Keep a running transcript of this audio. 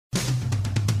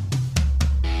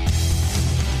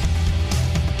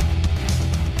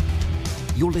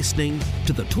You're listening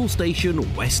to the Toolstation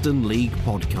Western League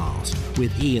podcast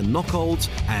with Ian Knockholds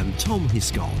and Tom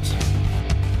Hiscott.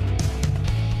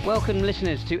 Welcome,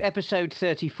 listeners, to episode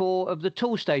 34 of the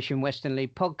Toolstation Western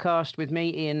League podcast with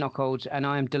me, Ian Knockholds, and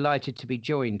I am delighted to be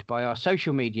joined by our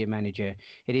social media manager.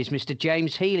 It is Mr.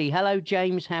 James Healy. Hello,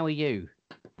 James. How are you?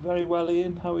 Very well,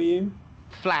 Ian. How are you?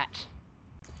 Flat.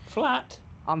 Flat?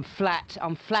 I'm flat.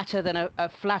 I'm flatter than a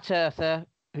flat earther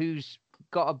who's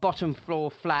got a bottom floor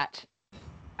flat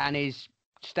and is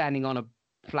standing on a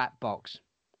flat box.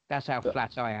 That's how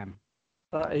flat I am.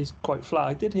 That is quite flat.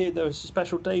 I did hear there was a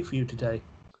special day for you today.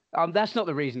 That's not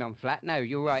the reason I'm flat. No,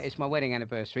 you're right. It's my wedding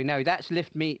anniversary. No, that's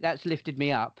lifted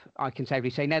me up, I can safely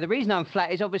say. Now, the reason I'm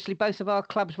flat is obviously both of our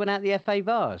clubs went out the FA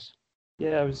Vars.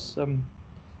 Yeah, I was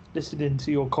listening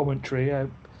to your commentary.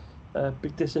 A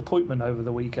big disappointment over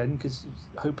the weekend because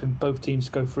hoping both teams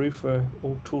go through for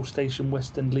all Toolstation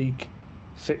Western League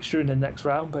fixture in the next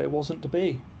round, but it wasn't to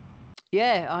be.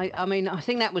 Yeah, I mean, I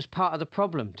think that was part of the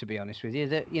problem, to be honest with you,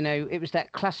 that, you know, it was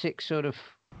that classic sort of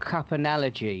cup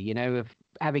analogy, you know, of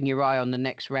having your eye on the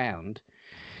next round.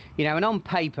 You know, and on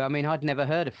paper, I mean, I'd never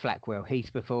heard of Flackwell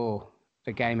Heath before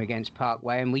the game against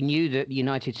Parkway, and we knew that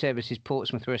United Services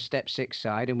Portsmouth were a Step 6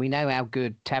 side, and we know how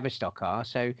good Tavistock are.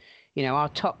 So, you know, our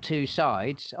top two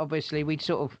sides, obviously, we'd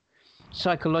sort of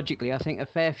psychologically, I think a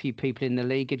fair few people in the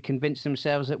league had convinced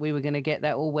themselves that we were going to get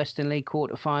that All-Western League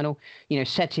quarter-final, you know,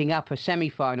 setting up a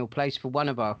semi-final place for one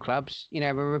of our clubs, you know,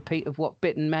 a repeat of what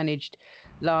Bitton managed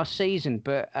last season.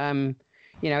 But,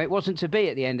 you know, it wasn't to be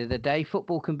at the end of the day.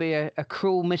 Football can be a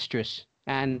cruel mistress.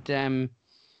 And,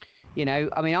 you know,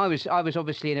 I mean, I was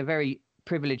obviously in a very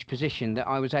privileged position that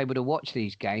I was able to watch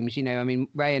these games. You know, I mean,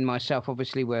 Ray and myself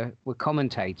obviously were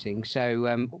commentating,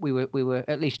 so we were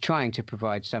at least trying to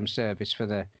provide some service for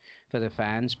the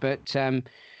fans. But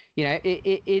you know,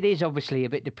 it is obviously a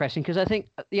bit depressing because I think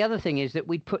the other thing is that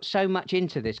we'd put so much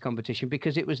into this competition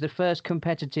because it was the first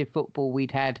competitive football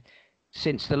we'd had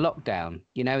since the lockdown.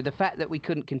 You know, the fact that we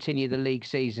couldn't continue the league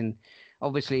season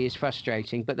obviously is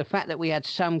frustrating, but the fact that we had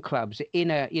some clubs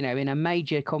in a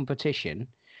major competition,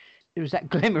 there was that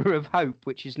glimmer of hope,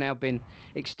 which has now been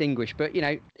extinguished. But, you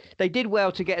know, they did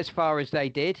well to get as far as they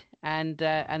did. And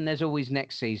there's always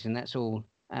next season. That's all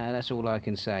I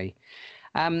can say.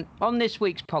 On this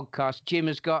week's podcast, Jim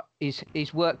has got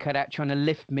his work cut out trying to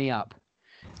lift me up.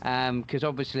 Because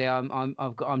obviously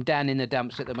I'm down in the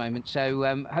dumps at the moment.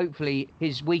 So hopefully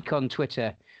his week on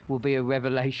Twitter will be a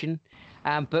revelation.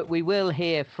 But we will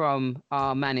hear from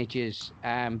our managers.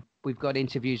 We've got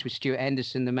interviews with Stuart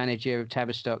Henderson, the manager of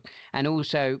Tavistock, and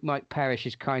also Mike Parrish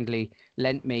has kindly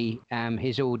lent me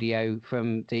his audio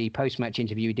from the post-match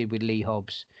interview we did with Lee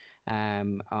Hobbs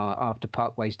after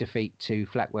Parkway's defeat to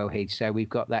Flackwell Heath. So we've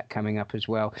got that coming up as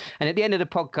well. And at the end of the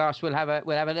podcast, we'll have a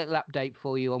little update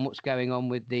for you on what's going on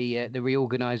with the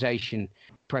reorganisation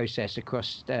process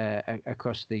across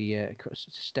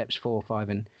steps 4, 5,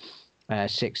 and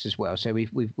 6 as well. So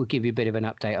we'll give you a bit of an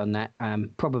update on that.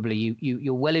 Probably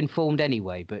you're well informed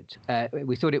anyway, but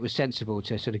we thought it was sensible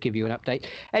to sort of give you an update.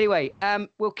 Anyway,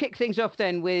 we'll kick things off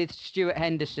then with Stuart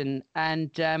Henderson, and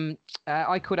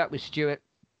I caught up with Stuart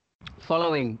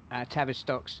following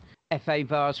Tavistock's FA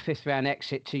Vars 5th round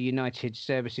exit to United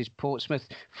Services Portsmouth.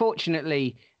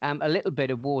 Fortunately, a little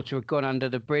bit of water had gone under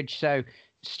the bridge, so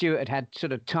Stuart had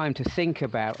sort of time to think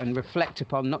about and reflect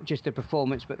upon not just the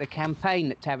performance, but the campaign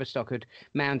that Tavistock had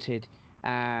mounted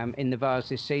in the Vars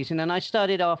this season. And I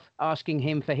started off asking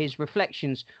him for his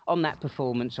reflections on that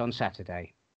performance on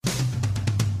Saturday.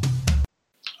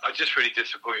 I'm just really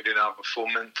disappointed in our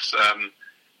performance.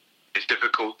 It's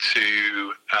difficult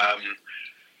to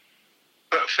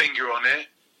put a finger on it.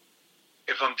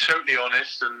 If I'm totally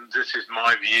honest, and this is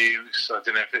my views, I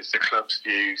don't know if it's the club's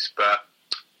views, but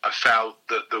I felt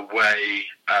that the way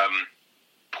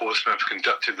Portsmouth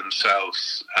conducted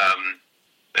themselves,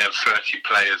 they had 30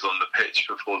 players on the pitch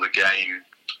before the game,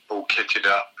 all kitted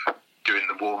up, doing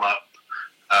the warm-up.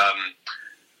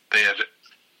 They had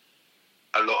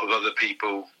a lot of other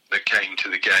people that came to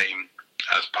the game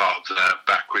as part of the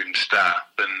backroom staff.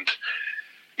 And,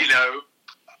 you know,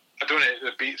 I don't want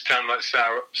it to sound like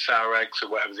sour eggs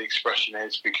or whatever the expression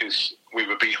is, because we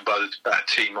were beaten by the better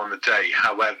team on the day.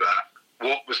 However,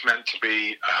 what was meant to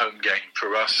be a home game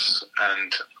for us,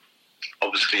 and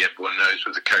obviously everyone knows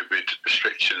with the COVID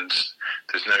restrictions,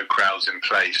 there's no crowds in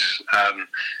place.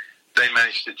 They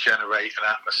managed to generate an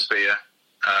atmosphere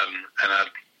and had,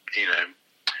 you know,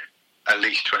 at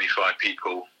least 25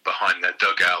 people behind their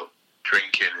dugout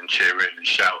drinking and cheering and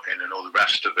shouting and all the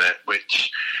rest of it,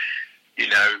 which, you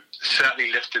know,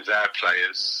 certainly lifted their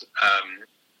players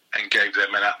and gave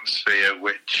them an atmosphere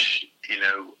which, you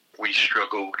know, we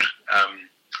struggled.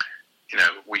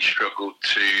 We struggled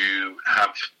to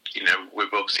have, with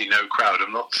obviously no crowd.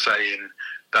 I'm not saying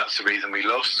that's the reason we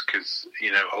lost, because,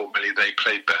 ultimately they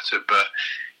played better. But,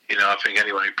 I think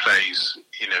anyone who plays,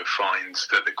 finds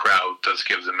that the crowd does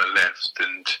give them a lift.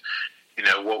 And,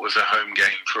 what was a home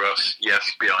game for us?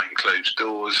 Yes, behind closed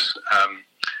doors.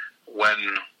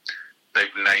 When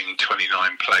they've named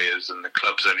 29 players and the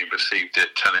club's only received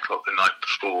it 10 o'clock the night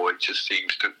before, I just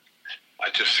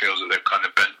feel that they've kind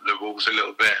of bent the rules a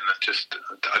little bit, and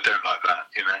I don't like that,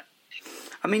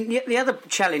 I mean, the other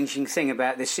challenging thing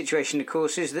about this situation, of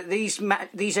course, is that these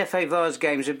FA Vase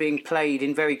games are being played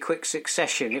in very quick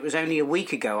succession. It was only a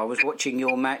week ago I was watching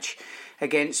your match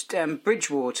against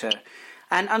Bridgewater.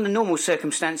 And under normal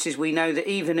circumstances, we know that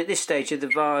even at this stage of the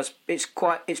Vase, it's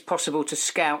possible to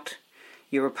scout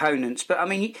your opponents. But, I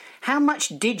mean, how much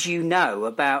did you know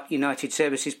about United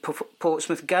Services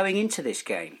Portsmouth going into this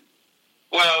game?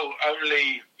 Well,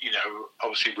 only,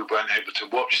 obviously we weren't able to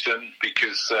watch them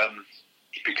because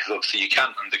obviously you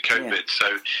can't under COVID. Yeah. So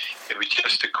it was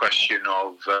just a question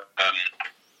of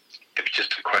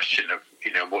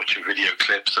watching video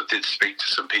clips. I did speak to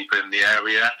some people in the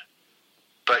area,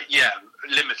 but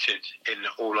limited in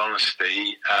all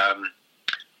honesty.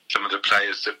 Some of the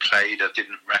players that played I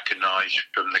didn't recognise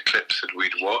from the clips that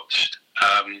we'd watched.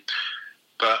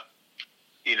 But,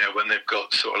 when they've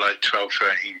got sort of like 12,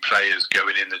 13 players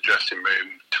going in the dressing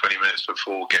room 20 minutes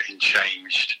before, getting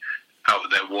changed out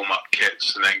of their warm-up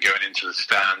kits and then going into the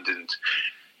stand and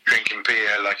drinking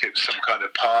beer like it was some kind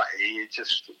of party,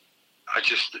 I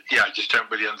just don't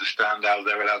really understand how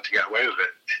they're allowed to get away with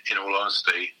it, in all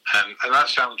honesty. And that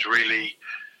sounds really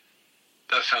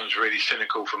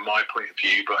cynical from my point of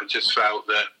view, but I just felt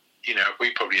that, if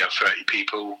we probably had 30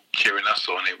 people cheering us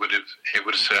on, it would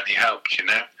have certainly helped,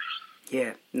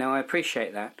 Yeah, no, I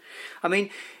appreciate that. I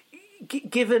mean,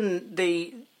 given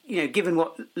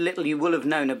what little you will have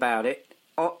known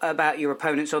about your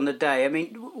opponents on the day, I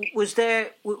mean, was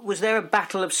there a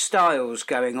battle of styles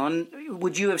going on?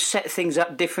 Would you have set things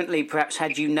up differently, perhaps,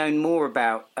 had you known more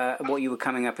about what you were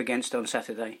coming up against on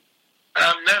Saturday?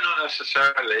 No, not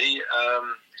necessarily.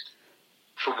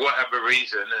 For whatever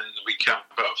reason, and we can't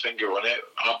put a finger on it,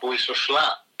 our boys were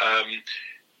flat.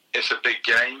 It's a big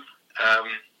game.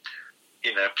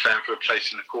 Playing for a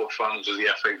place in the quarterfinals of the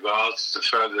FA Vase is the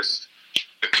furthest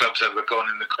the club's ever gone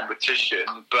in the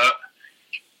competition. But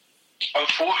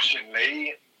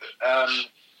unfortunately,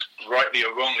 rightly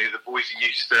or wrongly, the boys are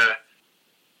used to,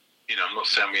 I'm not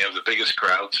saying we have the biggest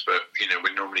crowds, but,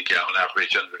 we normally get on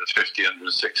average 150,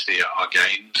 160 at our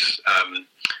games.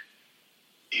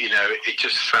 It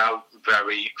just felt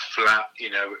very flat.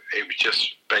 It was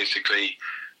just basically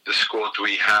the squad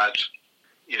we had,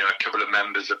 a couple of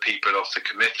members of people off the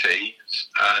committee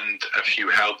and a few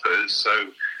helpers.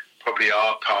 So probably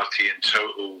our party in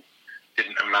total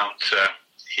didn't amount to,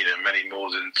 many more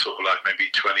than sort of like maybe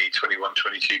 20, 21,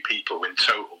 22 people in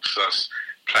total. So that's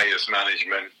players,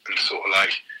 management and sort of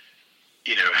like,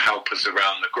 helpers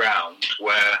around the ground,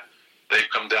 where they've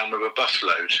come down with a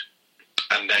busload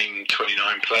and named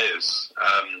 29 players.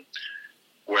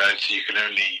 Whereas you can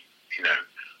only,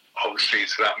 obviously,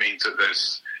 so that means that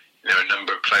there's, a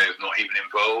number of players not even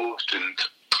involved, and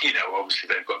obviously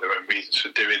they've got their own reasons for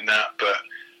doing that, but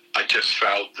I just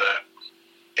felt that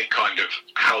it kind of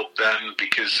helped them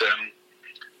because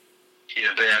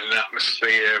they had an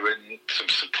atmosphere and some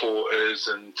supporters,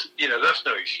 and that's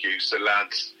no excuse. The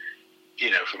lads,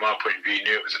 from our point of view,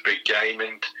 knew it was a big game,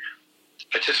 and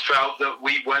I just felt that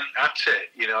we went at it.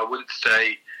 I wouldn't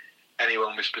say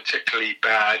anyone was particularly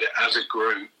bad as a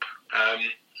group.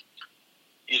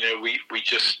 We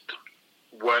just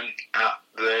weren't at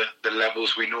the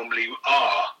levels we normally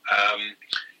are.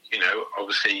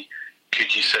 Obviously,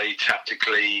 could you say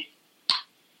tactically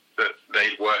that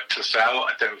they worked us out?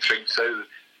 I don't think so.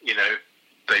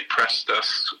 They pressed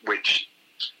us, which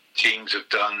teams have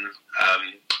done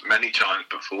many times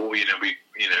before. We've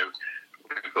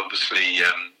obviously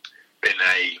been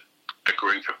a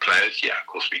group of players. Yeah, of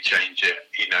course we change it.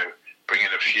 Bring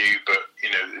in a few, but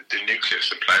the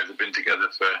nucleus of players have been together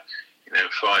for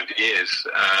 5 years.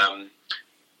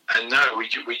 And no, we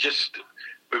were just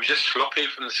sloppy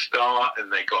from the start,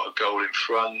 and they got a goal in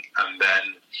front, and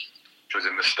then it was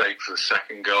a mistake for the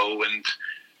second goal. And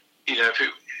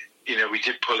we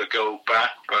did pull a goal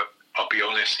back, but I'll be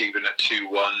honest, even at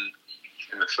 2-1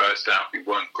 in the first half, we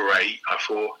weren't great. I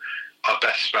thought our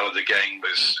best spell of the game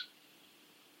was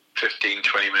 15,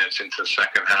 20 minutes into the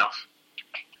second half,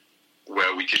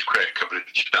 where we did create a couple of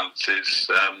chances.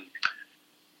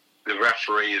 The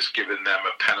referee has given them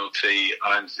a penalty,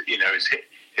 and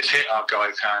it's hit our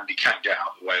guy's hand. He can't get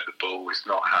out of the way of the ball. It's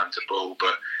not hand to ball,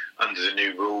 but under the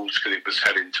new rules, because it was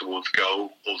heading towards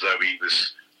goal, although he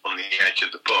was on the edge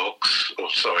of the box,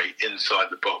 inside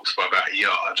the box by about a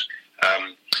yard.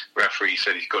 Referee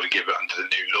said he's got to give it under the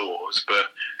new laws, but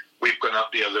we've gone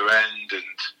up the other end, and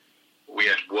we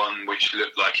had one which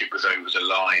looked like it was over the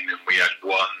line, and we had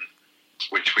one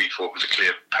which we thought was a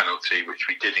clear penalty, which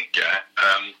we didn't get.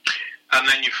 And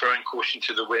then you throw in caution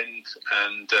to the wind,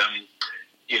 and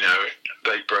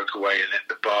they broke away and hit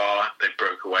the bar. They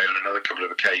broke away on another couple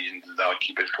of occasions, and our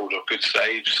keepers pulled off good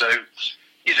saves. So,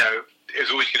 it's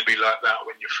always going to be like that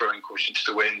when you're throwing caution to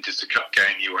the wind. It's a cup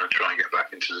game. You want to try and get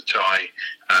back into the tie.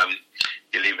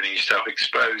 You're leaving yourself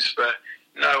exposed. But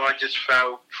no, I just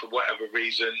felt, for whatever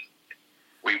reason,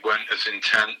 we weren't as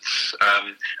intense.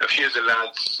 A few of the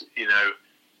lads,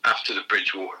 after the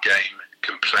Bridgewater game,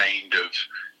 complained of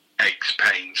aches,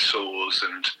 pains, sores,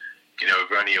 and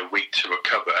we're only a week to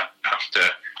recover after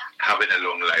having a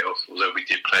long layoff. Although we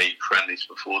did play friendlies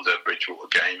before the Bridgewater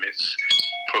game, it's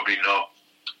probably not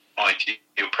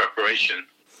ideal preparation.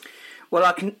 Well,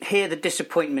 I can hear the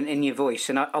disappointment in your voice,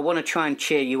 and I want to try and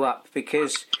cheer you up,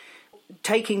 because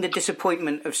taking the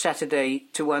disappointment of Saturday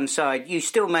to one side, you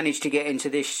still managed to get into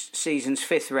this season's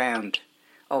 5th round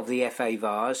of the FA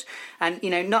Vase. And,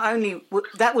 not only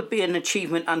that would be an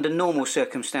achievement under normal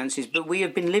circumstances, but we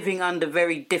have been living under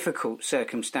very difficult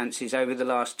circumstances over the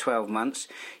last 12 months.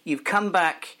 You've come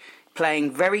back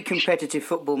playing very competitive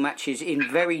football matches in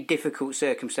very difficult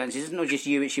circumstances. It's not just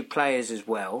you, it's your players as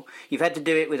well. You've had to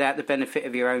do it without the benefit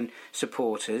of your own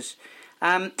supporters.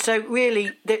 So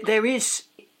really, there is,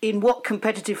 in what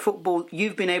competitive football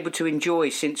you've been able to enjoy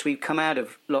since we've come out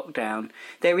of lockdown,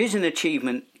 there is an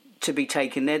achievement to be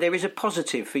taken there. There is a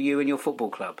positive for you and your football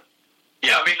club.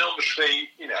 Yeah, obviously,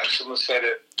 someone said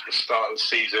at the start of the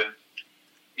season,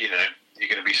 you're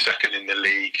going to be second in the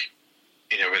league,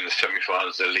 in the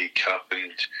semi-finals of the League Cup,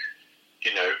 and,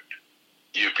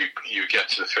 you get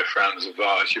to the 5th round as a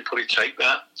Vase, you'll probably take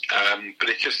that. But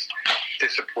it's just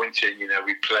disappointing.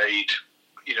 We played,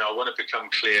 I want to become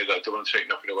clear that I don't want to take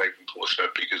nothing away from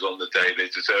Portsmouth, because on the day they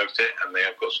deserved it, and they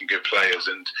have got some good players,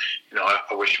 and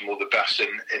I wish them all the best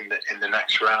in the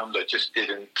next round. I just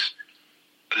didn't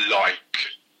like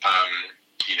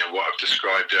what I've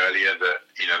described earlier, that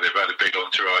they've had a big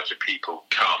entourage of people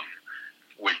come,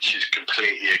 which is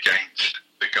completely against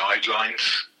the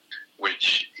guidelines,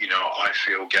 which I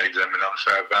feel gave them an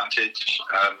unfair advantage.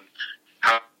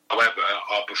 However,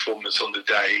 our performance on the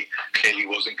day clearly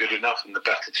wasn't good enough, and the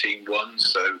better team won.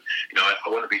 So, I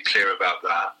want to be clear about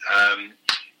that.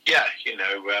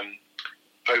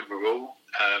 Overall,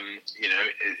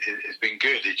 it's been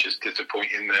good. It's just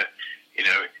disappointing that,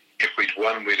 if we'd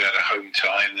won, we'd had a home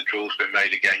tie, and the draw's been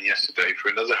made again yesterday for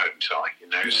another home tie.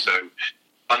 Yeah. So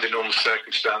under normal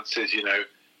circumstances,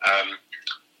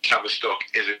 Tavistock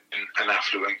is an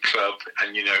affluent club,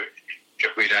 and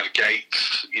if we'd had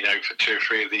gates, for 2 or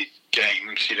 3 of these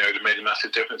games, it would have made a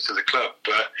massive difference to the club.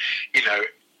 But,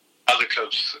 other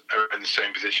clubs are in the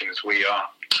same position as we are.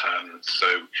 So,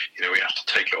 we have to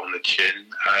take it on the chin.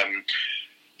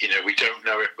 We don't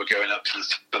know if we're going up to the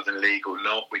Southern League or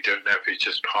not. We don't know if it's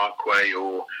just Parkway,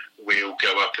 or we'll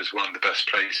go up as one of the best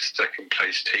placed, second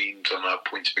place teams on our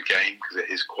points per game, because it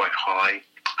is quite high.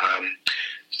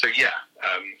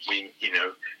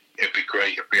 It'd be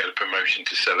great if we had a promotion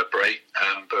to celebrate,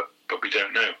 but we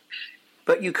don't know.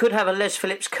 But you could have a Les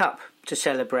Phillips Cup to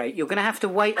celebrate. You're going to have to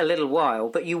wait a little while,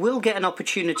 but you will get an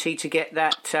opportunity to get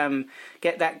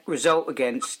that result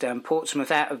against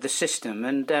Portsmouth out of the system.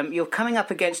 And you're coming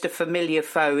up against a familiar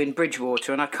foe in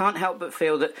Bridgewater, and I can't help but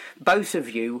feel that both of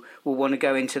you will want to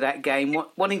go into that game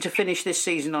wanting to finish this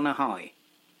season on a high.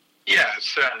 Yeah,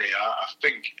 certainly. I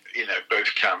think,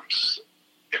 both camps,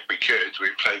 if we could,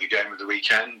 we'd play the game of the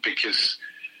weekend, because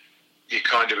you're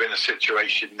kind of in a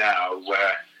situation now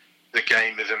where the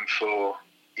game isn't for,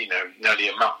 nearly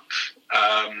a month.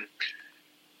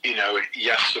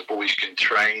 Yes, the boys can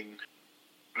train.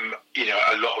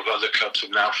 A lot of other clubs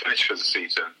have now finished for the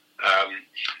season.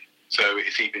 So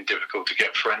it's even difficult to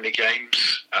get friendly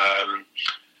games.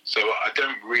 So I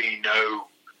don't really know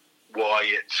why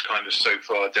it's kind of so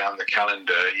far down the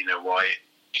calendar, why it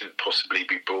can possibly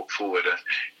be brought forward.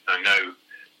 I know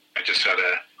I just had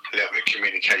a little bit of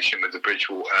communication with the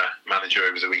Bridgewater manager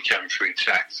over the weekend through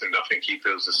text, and I think he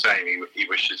feels the same. He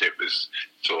wishes it was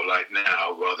sort of like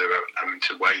now, rather than having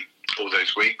to wait all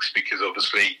those weeks, because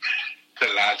obviously the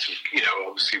lads,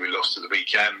 obviously we lost at the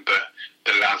weekend, but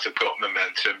the lads have got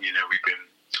momentum. We've been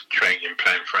training,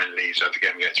 playing friendlies, had the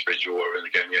game against Bridgewater and the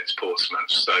game against Portsmouth.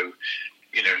 So,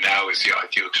 now is the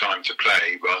ideal time to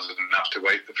play, rather than have to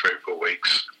wait for 3 or 4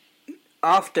 weeks.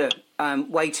 after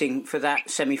waiting for that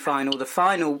semi-final, the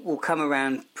final will come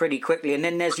around pretty quickly, and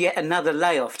then there's yet another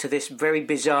layoff to this very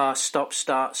bizarre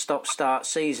stop-start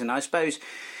season. I suppose,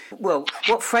 well,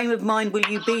 what frame of mind will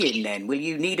you be in then? Will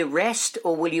you need a rest,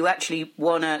 or will you actually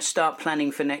want to start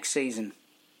planning for next season?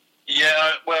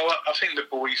 Yeah, well, I think the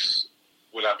boys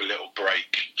will have a little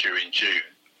break during June,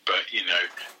 but,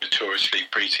 notoriously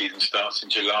pre-season starts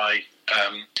in July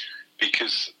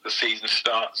because the season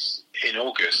starts in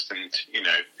August, and,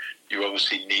 you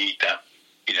obviously need that,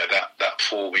 that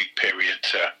 4-week period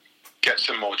to get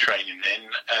some more training in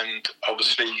and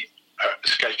obviously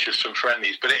schedule some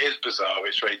friendlies. But it is bizarre.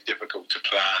 It's very difficult to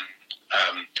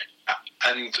plan.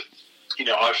 And,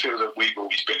 I feel that we've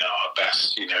always been at our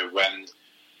best, when,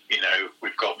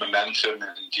 we've got momentum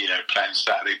and, playing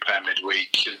Saturday, playing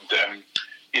midweek. And,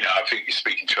 I think you're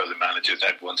speaking to other managers,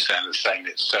 everyone's saying the same.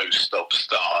 It's so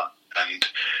stop-start. And,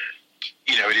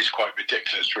 it is quite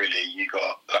ridiculous, really. You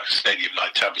got like a stadium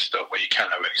like Tavistock where you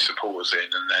can't have any supporters in,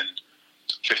 and then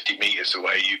 50 metres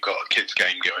away you've got a kids'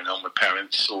 game going on with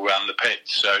parents all around the pitch.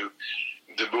 So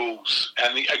the rules,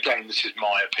 and again, this is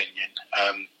my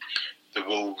opinion, the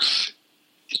rules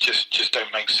just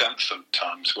don't make sense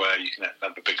sometimes, where you can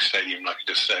have a big stadium, like I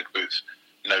just said, with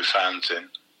no fans in,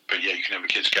 but yeah, you can have a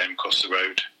kids' game across the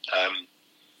road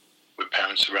with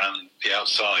parents around the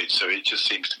outside. So it just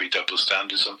seems to be double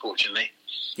standards, unfortunately.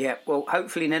 Yeah, well,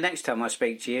 hopefully the next time I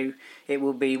speak to you, it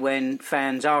will be when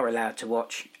fans are allowed to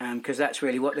watch, because that's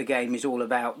really what the game is all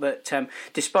about. But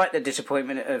despite the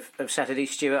disappointment of Saturday,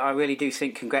 Stuart, I really do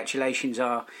think congratulations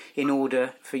are in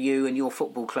order for you and your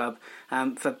football club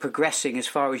for progressing as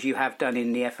far as you have done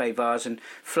in the FA Vase and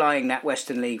flying that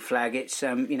Western League flag. It's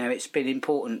it's been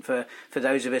important for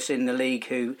those of us in the league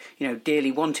who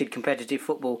dearly wanted competitive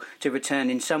football to return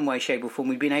in some way, shape or form.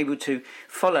 We've been able to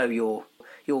follow your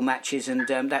matches, and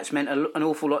that's meant an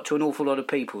awful lot to an awful lot of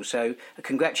people. So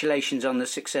congratulations on the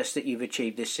success that you've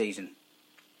achieved this season.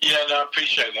 Yeah, no, I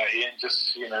appreciate that, Ian.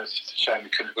 Just, it's just a shame we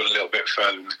couldn't have gone a little bit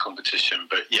further in the competition.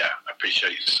 But yeah, I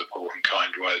appreciate your support and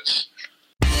kind words.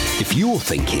 If you're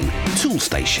thinking,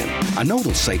 Toolstation, I know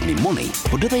they'll save me money,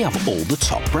 but do they have all the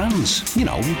top brands?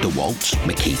 DeWalt,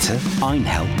 Makita,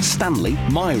 Einhell, Stanley,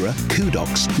 Myra,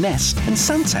 Kudox, Nest and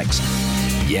Santex.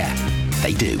 Yeah,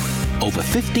 they do. Over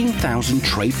 15,000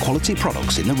 trade quality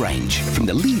products in the range from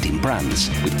the leading brands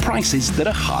with prices that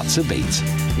are hard to beat.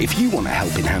 If you want a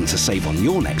helping hand to save on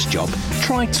your next job,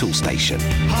 try Toolstation.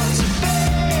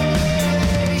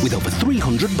 With over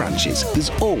 300 branches,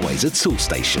 there's always a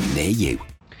Toolstation near you.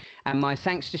 And my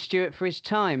thanks to Stuart for his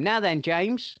time. Now then,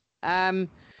 James,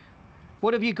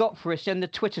 what have you got for us in the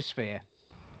Twitter sphere?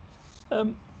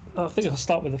 I think I'll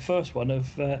start with the first one of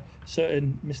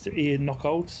certain Mr. Ian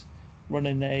Knockholds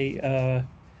running a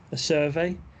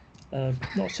survey,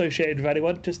 not associated with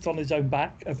anyone, just on his own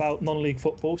back about non-league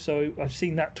football. So I've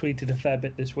seen that tweeted a fair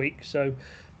bit this week. So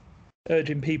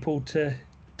urging people to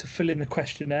fill in the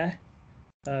questionnaire,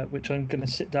 which I'm going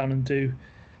to sit down and do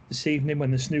this evening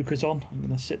when the snooker's on. I'm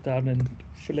going to sit down and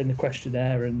fill in the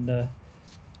questionnaire, and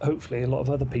hopefully a lot of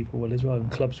other people will as well, and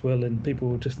clubs will, and people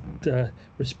will just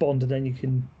respond, and then you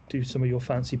can do some of your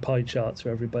fancy pie charts for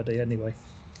everybody anyway.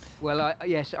 Well,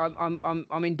 yes,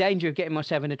 I'm in danger of getting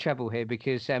myself into trouble here,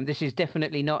 because this is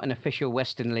definitely not an official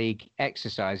Western League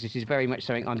exercise. This is very much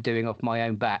something I'm doing off my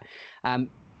own bat.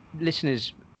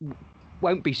 Listeners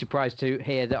won't be surprised to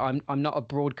hear that I'm not a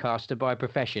broadcaster by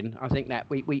profession. I think that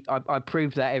I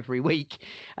prove that every week.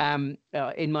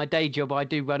 In my day job, I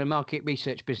do run a market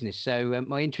research business, so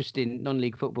my interest in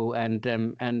non-league football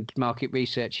and market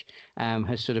research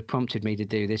has sort of prompted me to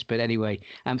do this. But anyway,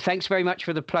 thanks very much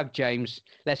for the plug, James.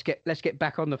 Let's get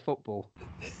back on the football.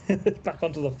 Back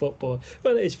onto the football.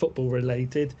 Well, it is football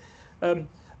related.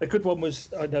 A good one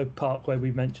was, I know Parkway,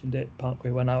 we mentioned it.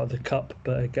 Parkway went out of the cup,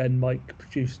 but again, Mike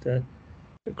produced a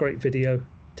great video,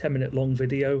 10-minute long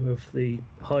video of the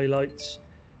highlights,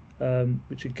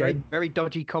 which again... Very, very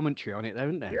dodgy commentary on it, though,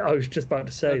 isn't there? I was just about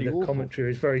to say the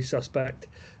commentary is very suspect.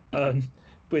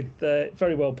 With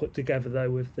very well put together, though,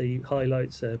 with the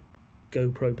highlights,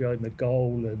 GoPro behind the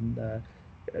goal, and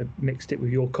mixed it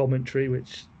with your commentary,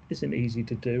 which isn't easy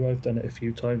to do. I've done it a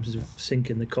few times, of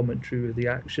syncing the commentary with the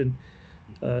action.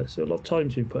 So a lot of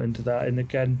time's been put into that, and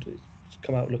again, it's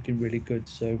come out looking really good.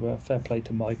 So fair play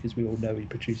to Mike, as we all know he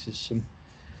produces some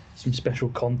special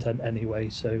content anyway.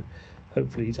 So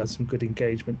hopefully he's had some good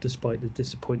engagement despite the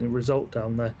disappointing result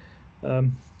down there.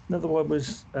 Another one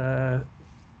was an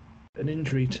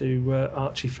injury to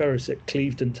Archie Ferris at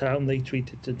Clevedon Town. They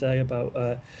tweeted today about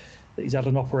that he's had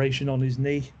an operation on his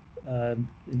knee, and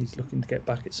he's looking to get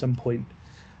back at some point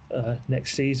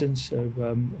next season. So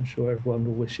I'm sure everyone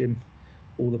will wish him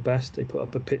all the best. They put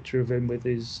up a picture of him with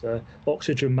his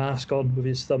oxygen mask on, with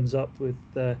his thumbs up, with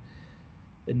a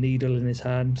needle in his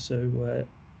hand. So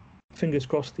fingers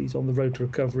crossed he's on the road to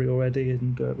recovery already,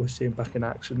 and we'll see him back in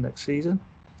action next season.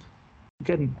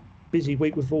 Again, busy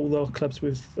week with all our clubs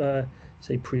with,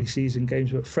 say, pre-season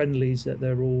games, but friendlies that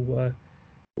they're all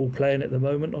playing at the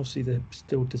moment. Obviously, they're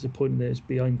still disappointing that it's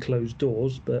behind closed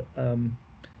doors, but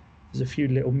there's a few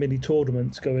little mini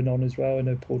tournaments going on as well. I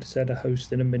know Portishead are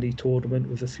hosting a mini tournament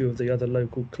with a few of the other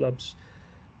local clubs.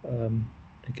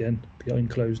 Again, behind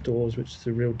closed doors, which is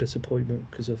a real disappointment,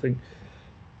 because I think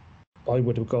I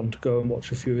would have gone to go and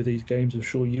watch a few of these games. I'm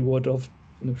sure you would have,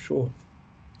 and I'm sure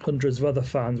hundreds of other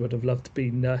fans would have loved to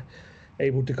be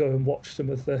able to go and watch some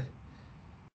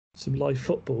live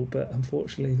football. But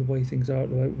unfortunately, the way things are at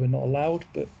the moment, we're not allowed.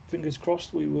 But fingers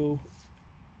crossed, we're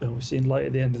seeing light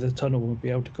at the end of the tunnel. We'll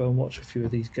be able to go and watch a few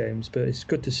of these games. But it's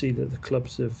good to see that the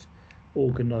clubs have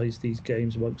organised these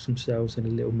games amongst themselves in a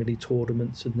little mini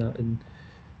tournaments and that, and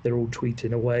they're all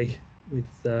tweeting away with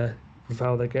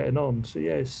how they're getting on. So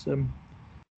yeah, it's,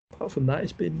 apart from that,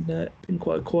 it's been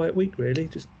quite a quiet week really.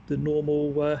 Just the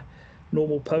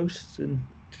normal posts, and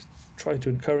just try to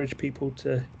encourage people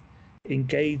to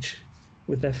engage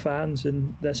with their fans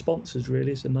and their sponsors.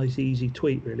 Really, it's a nice easy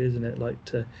tweet, really, isn't it? Like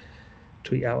to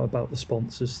tweet out about the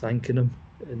sponsors, thanking them,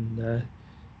 and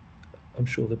I'm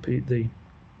sure the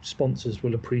sponsors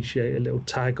will appreciate a little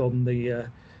tag on the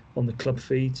club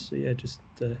feeds. So yeah, just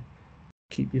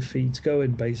keep your feeds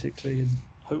going basically, and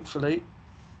hopefully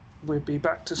we'll be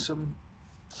back to some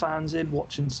fans in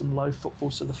watching some live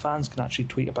football, so the fans can actually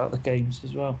tweet about the games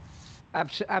as well.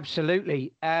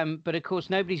 Absolutely. But of course,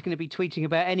 nobody's going to be tweeting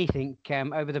about anything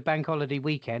over the bank holiday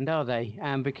weekend, are they?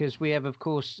 Because we have, of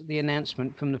course, the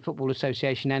announcement from the Football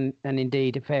Association and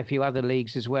indeed a fair few other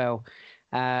leagues as well,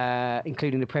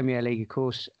 including the Premier League, of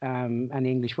course, and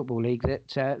the English Football League, that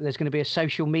there's going to be a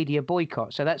social media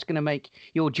boycott. So that's going to make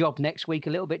your job next week a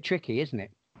little bit tricky, isn't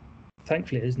it?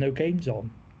 Thankfully, there's no games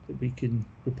on that we can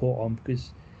report on,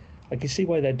 because I can see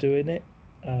why they're doing it.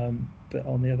 But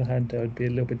on the other hand, I would be a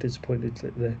little bit disappointed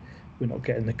that we're not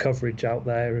getting the coverage out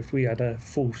there. If we had a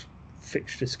full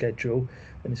fixture schedule,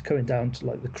 and it's coming down to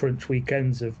like the crunch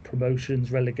weekends of promotions,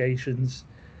 relegations,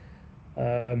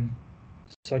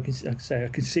 so I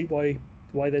can see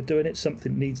why they're doing it.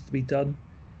 Something needs to be done.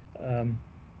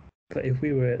 But if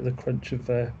we were at the crunch of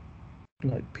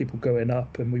like people going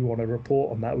up, and we want to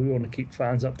report on that, we want to keep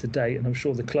fans up to date, and I'm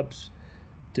sure the clubs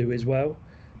do as well,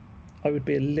 I would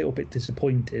be a little bit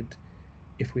disappointed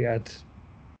if we had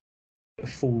a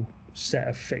full set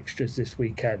of fixtures this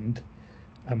weekend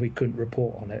and we couldn't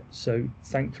report on it. So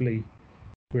thankfully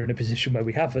we're in a position where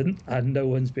we haven't, and no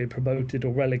one's been promoted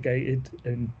or relegated,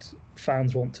 and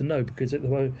fans want to know, because at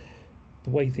the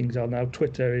way things are now,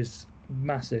 Twitter is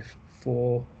massive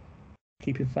for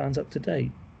keeping fans up to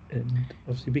date. And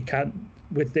obviously we can't,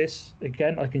 with this,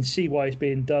 again, I can see why it's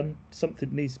being done.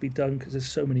 Something needs to be done because there's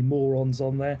so many morons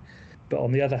on there. But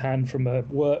on the other hand, from a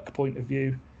work point of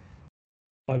view,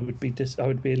 I would be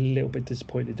a little bit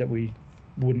disappointed that we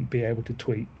wouldn't be able to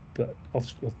tweet. But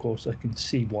of course, I can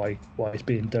see why it's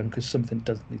being done, because something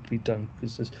does need to be done,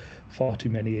 because there's far too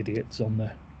many idiots on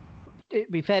there.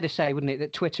 It'd be fair to say, wouldn't it,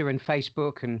 that Twitter and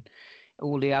Facebook and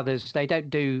all the others, they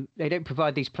don't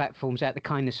provide these platforms out of the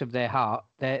kindness of their heart.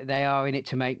 They are in it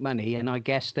to make money, and I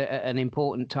guess that at an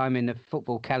important time in the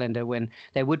football calendar, when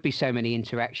there would be so many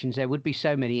interactions, there would be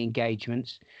so many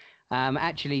engagements,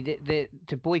 actually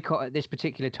to boycott at this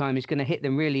particular time is going to hit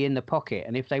them really in the pocket.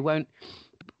 And if they won't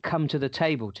come to the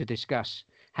table to discuss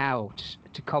how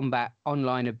to combat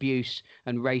online abuse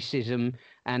and racism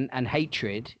and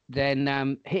hatred,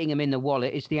 then hitting them in the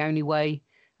wallet is the only way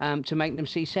to make them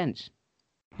see sense.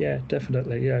 Yeah,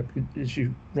 definitely. Yeah, as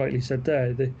you rightly said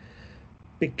there, the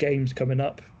big games coming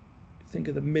up. Think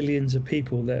of the millions of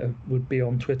people that would be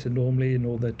on Twitter normally, and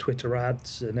all the Twitter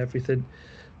ads and everything.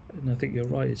 And I think you're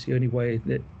right. It's the only way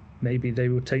that maybe they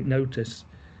will take notice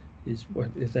is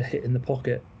if they're hit in the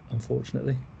pocket,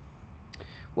 unfortunately.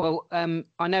 Well,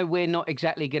 I know we're not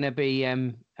exactly going to be,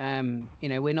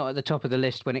 we're not at the top of the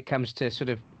list when it comes to sort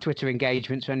of Twitter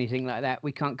engagements or anything like that.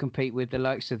 We can't compete with the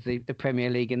likes of the Premier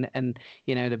League and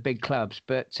the big clubs.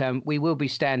 But we will be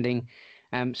standing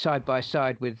side by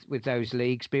side with those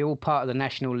leagues, be all part of the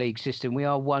National League system. We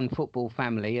are one football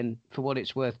family. And for what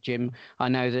it's worth, Jim, I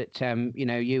know that,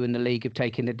 you and the league have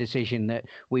taken the decision that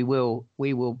we will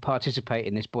participate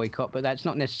in this boycott. But that's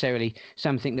not necessarily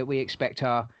something that we expect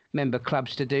our member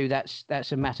clubs to do.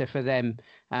 That's a matter for them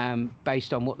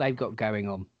based on what they've got going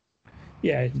on.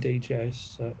 Yeah, indeed. Yeah,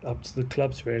 it's up to the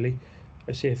clubs really.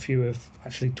 I see a few have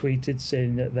actually tweeted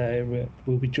saying that they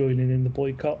will be joining in the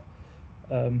boycott.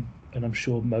 and I'm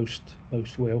sure most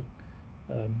will.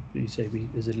 You say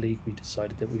as a league, we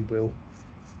decided that we will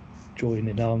join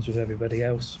in arms with everybody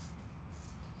else.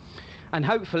 And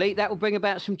hopefully that will bring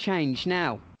about some change.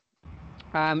 Now,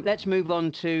 let's move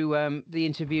on to the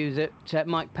interview that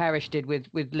Mike Parrish did with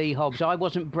Lee Hobbs. I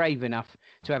wasn't brave enough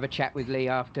to have a chat with Lee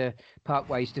after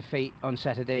Parkway's defeat on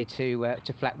Saturday to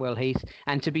Flackwell Heath.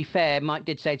 And to be fair, Mike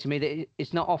did say to me that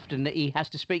it's not often that he has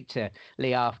to speak to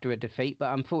Lee after a defeat,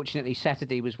 but unfortunately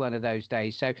Saturday was one of those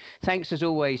days. So thanks as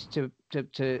always to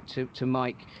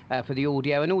Mike for the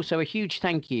audio, and also a huge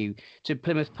thank you to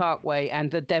Plymouth Parkway and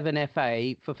the Devon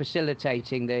FA for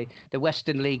facilitating the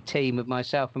Western League team of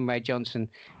myself and Ray Johnson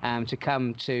to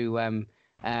come to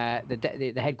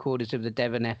the headquarters of the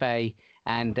Devon FA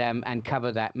and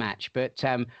cover that match. But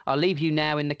I'll leave you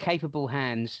now in the capable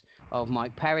hands of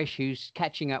Mike Parrish, who's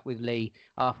catching up with Lee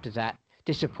after that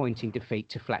disappointing defeat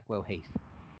to Flackwell Heath.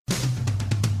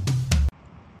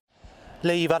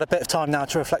 Lee, you've had a bit of time now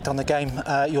to reflect on the game.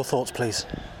 Your thoughts, please.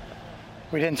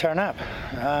 We didn't turn up.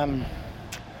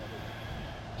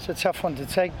 It's a tough one to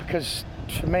take because,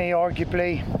 for me,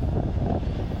 arguably,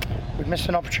 we've missed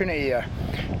an opportunity here.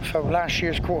 For last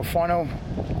year's quarter-final,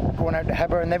 going out to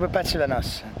Heber, and they were better than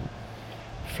us.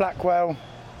 Flackwell,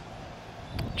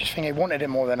 just think they wanted it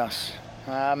more than us.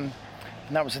 And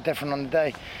that was the difference on the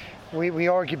day. We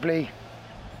arguably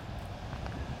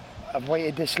have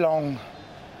waited this long,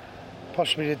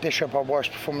 possibly to dish up our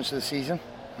worst performance of the season.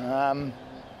 And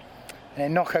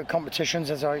in knockout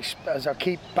competitions, as I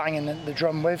keep banging the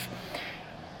drum with,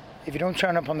 if you don't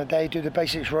turn up on the day, do the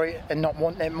basics right and not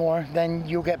want it more, then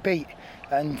you'll get beat.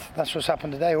 And that's what's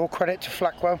happened today. All credit to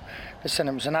Flackwell. Listen,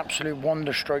 it was an absolute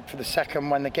wonder stroke for the second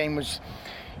when the game was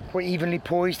quite evenly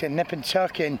poised and nip and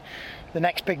tuck, and the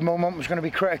next big moment was going to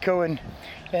be critical, and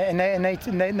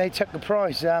they took the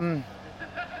prize.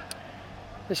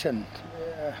 Listen,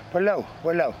 we're low,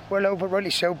 but rightly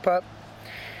so, but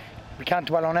we can't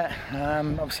dwell on it.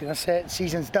 Obviously that's it,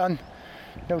 season's done,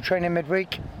 no training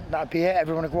midweek, that'll be it.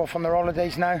 Everyone will go off on their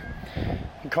holidays now,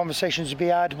 and conversations will be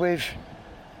had with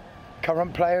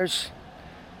current players,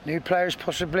 new players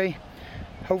possibly,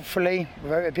 hopefully,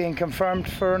 without it being confirmed,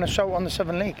 for an assault on the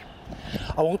Southern League.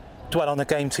 I won't dwell on the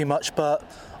game too much, but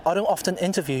I don't often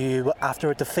interview you after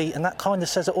a defeat, and that kind of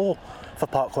says it all for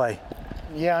Parkway.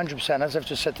 Yeah, 100%, as I've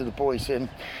just said to the boys. And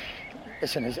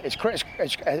listen,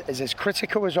 as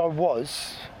critical as I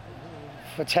was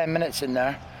for 10 minutes in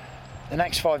there, the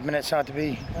next 5 minutes I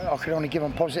could only give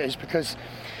them positives, because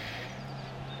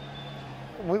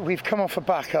we've come off the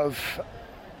back of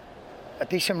a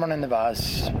decent run in the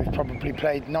Vase. We've probably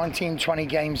played 19-20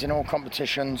 games in all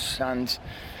competitions, and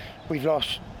we've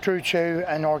drew 2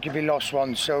 and arguably lost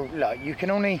 1. So look, you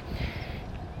can only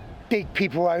dig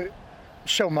people out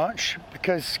so much,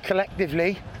 because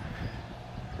collectively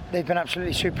they've been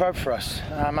absolutely superb for us,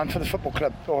 and for the football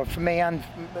club, or for me and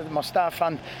my staff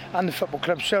and the football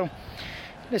club. So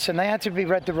listen, they had to be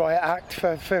read the riot act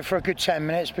for a good 10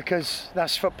 minutes, because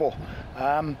that's football.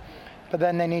 But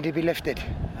then they need to be lifted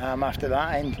after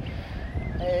that,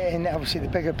 and obviously the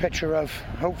bigger picture of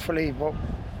hopefully what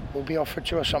will be offered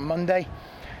to us on Monday,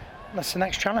 that's the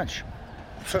next challenge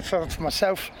for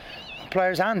myself,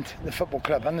 players and the football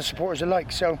club and the supporters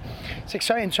alike. So it's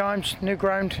exciting times, new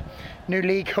ground, new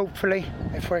league hopefully,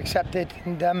 if we're accepted,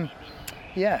 and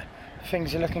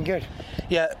things are looking good.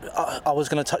 Yeah, I was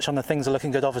going to touch on the things are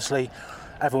looking good. Obviously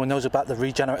everyone knows about the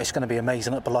regenerate. It's going to be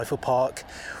amazing at Blytheville Park.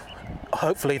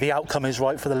 Hopefully the outcome is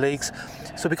right for the leagues,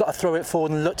 so we've got to throw it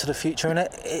forward and look to the future, and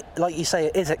it like you say,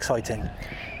 it is exciting.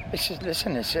 It's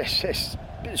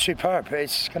superb.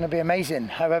 It's going to be amazing.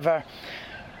 However,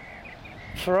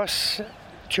 for us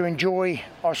to enjoy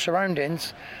our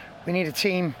surroundings, we need a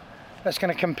team that's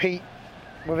going to compete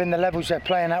within the levels they're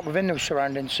playing at within those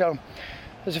surroundings. So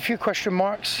there's a few question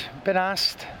marks been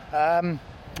asked, a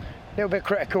little bit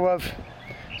critical of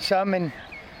some, and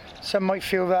some might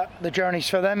feel that the journey's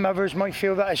for them, others might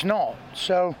feel that it's not.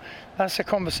 So that's a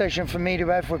conversation for me to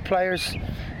have with players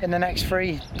in the next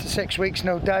 3 to 6 weeks,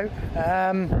 no doubt.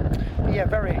 Yeah,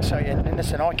 very exciting. And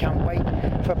listen, I can't wait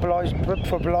for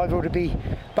Blytheville to be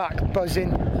back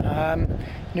buzzing.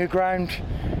 New ground,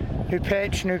 new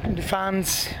pitch, new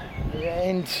fans,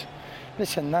 and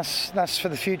listen, that's for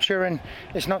the future, and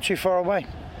it's not too far away.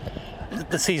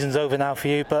 The season's over now for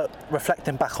you, but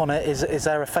reflecting back on it, is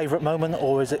there a favourite moment,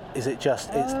 or is it just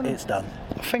it's done?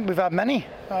 I think we've had many.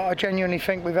 I genuinely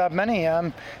think we've had many.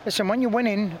 Listen, when you're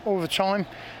winning all the time,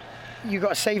 you've got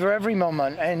to savour every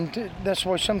moment, and that's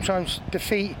why sometimes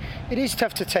defeat, it is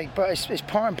tough to take, but it's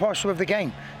part and parcel of the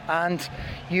game, and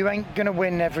you ain't going to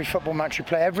win every football match you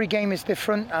play. Every game is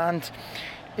different, and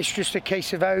it's just a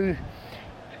case of how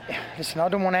listen, I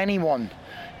don't want anyone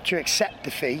to accept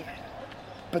defeat,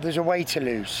 but there's a way to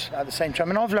lose at the same time.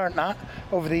 And I've learned that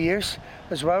over the years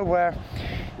as well, where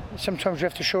sometimes you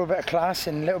have to show a bit of class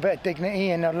and a little bit of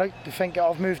dignity, and I'd like to think that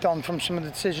I've moved on from some of the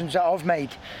decisions that I've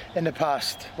made in the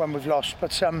past when we've lost.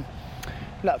 But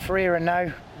look, for here and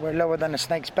now, we're lower than a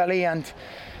snake's belly, and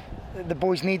the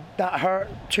boys need that hurt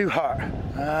to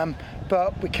hurt.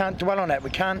 But we can't dwell on it. We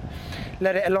can't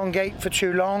let it elongate for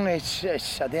too long. It's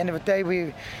at the end of the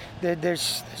day,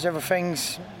 there's other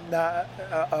things that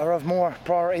are of more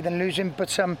priority than losing.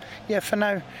 But yeah, for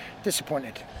now,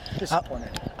 disappointed.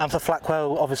 And for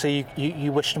Flackwell, obviously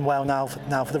you wish them well now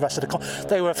for the rest of the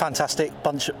they were a fantastic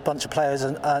bunch of players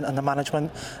and the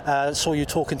management. Saw you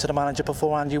talking to the manager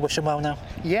beforehand. You wish them well now?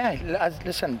 Yeah,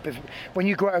 listen, when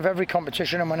you go out of every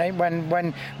competition, and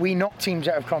when we knock teams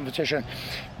out of competition,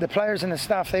 the players and the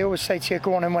staff, they always say to you,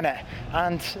 go on and win it.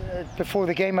 And before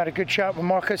the game I had a good chat with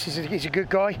Marcus. He's a good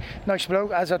guy, nice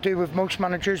bloke, as I do with most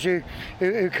managers who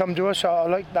come to us. I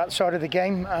like that side of the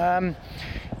game.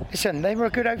 Listen, they were a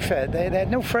good outfit. They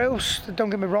had no frills. Don't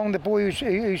get me wrong. The boy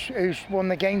who's won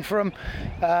the game for them,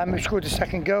 who scored the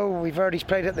second goal, we've heard he's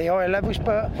played at the higher levels.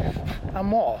 But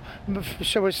and what?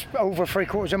 So it's over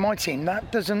 3/4 of my team.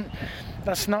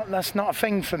 That's not a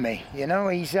thing for me. You know,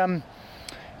 he's.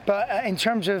 But in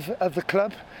terms of the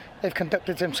club, they've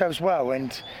conducted themselves well,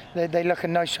 and they look a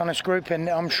nice, honest group, and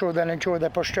I'm sure they'll enjoy their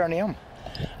bus journey on.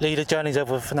 Lee, the journey's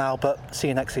over for now, but see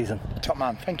you next season. Top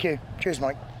man. Thank you. Cheers,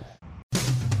 Mike.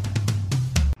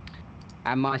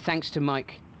 And my thanks to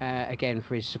Mike again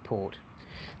for his support.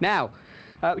 Now,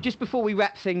 just before we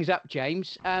wrap things up,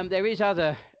 James, there is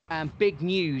other big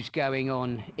news going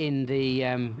on in the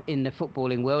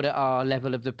footballing world at our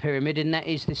level of the pyramid, and that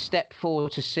is the step 4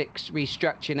 to 6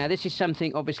 restructure. Now, this is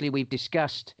something obviously we've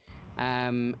discussed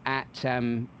in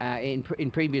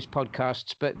previous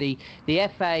podcasts, but the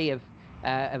FA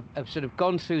have sort of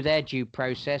gone through their due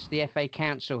process. The FA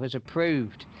Council has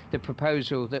approved the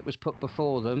proposal that was put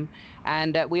before them,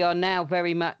 and we are now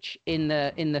very much in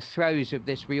the throes of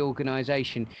this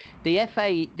reorganisation. The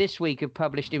FA this week have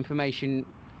published information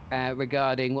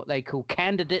regarding what they call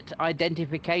candidate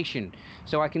identification.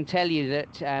 So I can tell you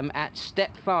that at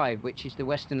step 5, which is the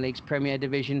Western League's Premier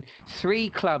Division, 3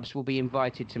 clubs will be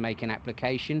invited to make an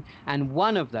application, and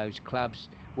one of those clubs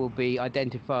will be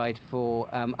identified for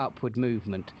upward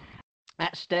movement.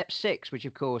 At step 6, which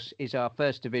of course is our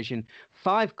First Division,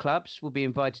 5 clubs will be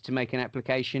invited to make an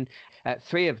application.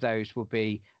 3 of those will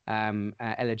be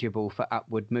eligible for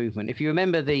upward movement. If you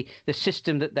remember the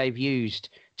system that they've used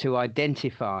to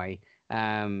identify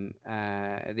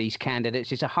these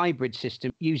candidates, it's a hybrid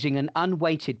system using an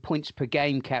unweighted points per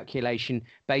game calculation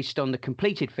based on the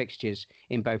completed fixtures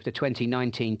in both the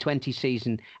 2019-20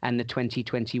 season and the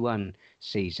 2021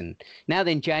 season. Now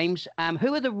then, James,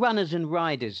 who are the runners and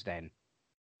riders then?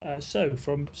 So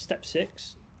from step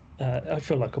 6, I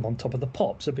feel like I'm on top of the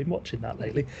pops. I've been watching that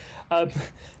lately.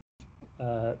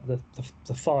 The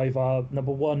 5 are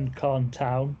number 1, Carn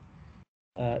Town,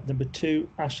 number 2,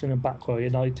 Ashland and Backwell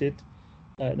United,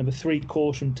 number 3,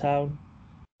 Corsham Town,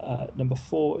 number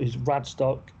 4 is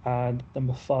Radstock, and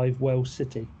number 5, Wales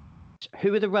City.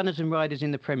 Who are the runners and riders in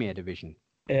the Premier Division?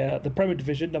 The Premier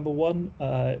Division, number 1,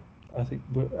 I think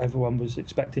everyone was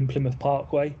expecting Plymouth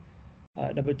Parkway.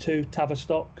 Number 2,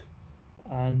 Tavistock,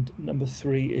 and number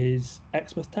 3 is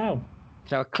Exmouth Town.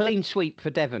 So a clean sweep for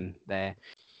Devon there.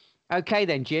 Okay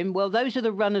then, Jim. Well, those are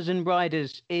the runners and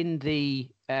riders in the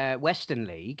Western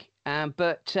League.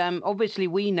 But obviously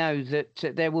we know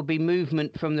that there will be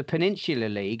movement from the Peninsula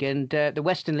League, and the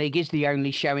Western League is the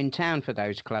only show in town for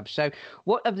those clubs. So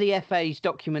what have the FA's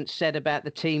documents said about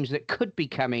the teams that could be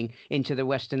coming into the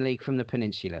Western League from the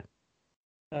Peninsula?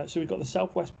 So we've got the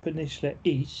Southwest Peninsula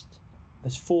East.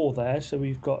 There's 4 there. So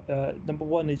we've got number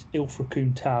 1 is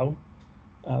Ilfracombe Town.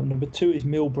 Number 2 is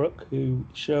Millbrook, who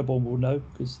Sherborne will know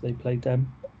because they played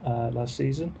them last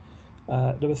season.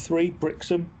 Number 3,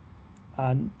 Brixham.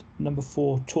 And number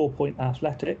 4, Torpoint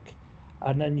Athletic.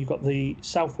 And then you've got the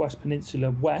Southwest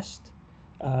Peninsula West.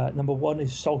 Number 1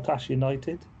 is Saltash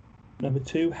United. Number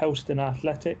 2, Helston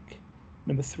Athletic.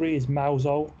 Number 3 is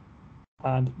Mousehole.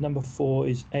 And number 4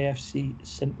 is AFC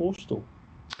St Austell.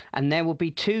 And there will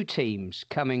be 2 teams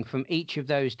coming from each of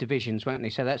those divisions, won't they?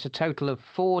 So that's a total of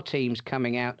 4 teams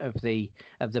coming out of the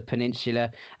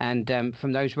peninsula. And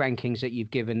from those rankings that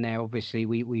you've given there, obviously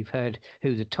we've heard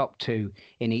who the top 2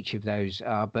 in each of those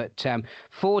are. But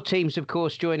 4 teams, of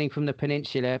course, joining from the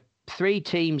peninsula, 3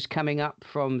 teams coming up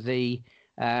from the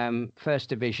First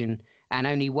Division, and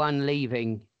only 1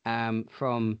 leaving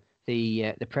from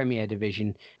the Premier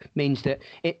Division means that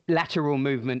lateral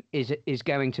movement is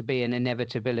going to be an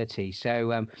inevitability.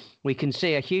 So we can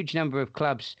see a huge number of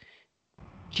clubs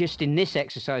just in this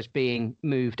exercise being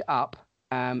moved up.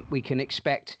 We can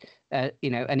expect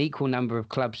an equal number of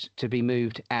clubs to be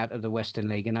moved out of the Western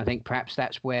League, and I think perhaps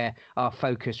that's where our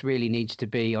focus really needs to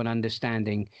be, on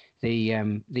understanding the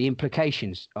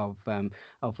implications of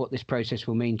what this process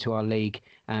will mean to our league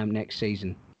next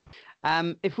season.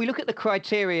 If we look at the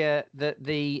criteria that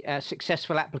the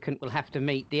successful applicant will have to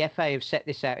meet, the FA have set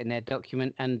this out in their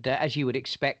document, and as you would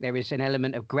expect, there is an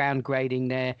element of ground grading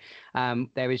there.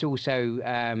 There is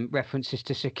also references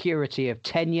to security of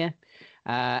tenure.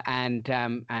 And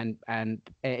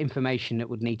information that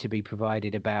would need to be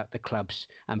provided about the club's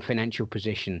financial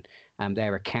position,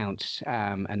 their accounts,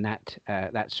 and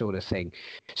that sort of thing.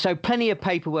 So plenty of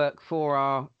paperwork for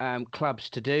our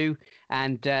clubs to do,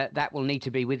 and that will need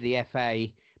to be with the FA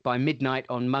by midnight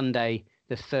on Monday,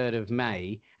 the 3rd of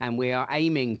May. And we are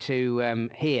aiming to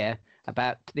hear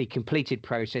about the completed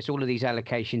process, all of these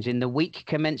allocations, in the week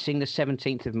commencing the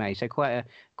 17th of May. So quite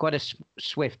a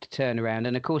swift turnaround.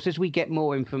 And of course, as we get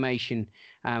more information,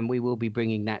 we will be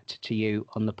bringing that to you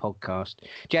on the podcast.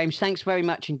 James, thanks very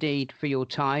much indeed for your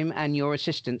time and your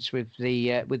assistance with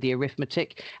the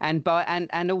arithmetic,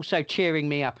 and also cheering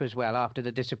me up as well after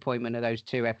the disappointment of those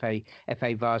two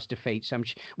FA Vase defeats.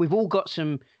 We've all got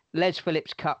some Les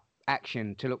Phillips Cup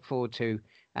action to look forward to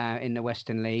in the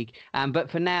Western League. But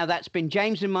for now, that's been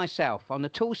James and myself on the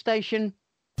Toolstation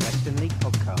Western League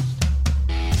podcast.